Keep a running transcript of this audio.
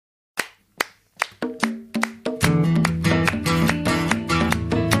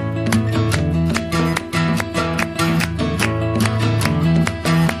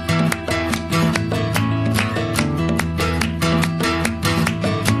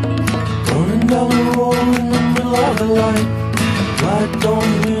light. Light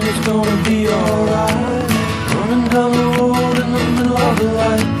don't mean it's gonna be alright. Running down the road in the middle of the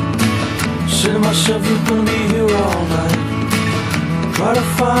light, say to myself, you're gonna be here all night. Try to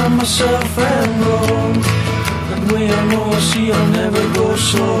find myself and grow. That way I know I see I'll never go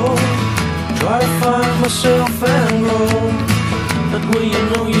slow. Try to find myself and grow. That way you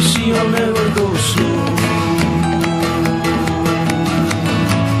know you see I'll never go slow.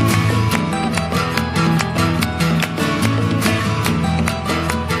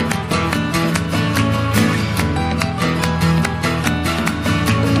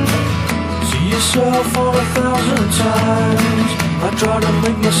 Yourself on 1,000 times. I try to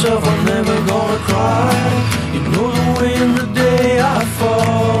make myself, I'm never gonna cry. You know the way in the day I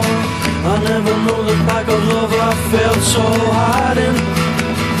fall. I never know the pack of love I felt. So hiding,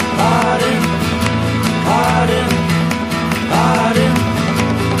 hiding, hiding, hiding,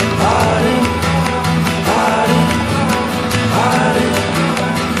 hiding, hiding, hiding,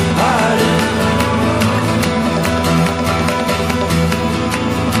 hiding.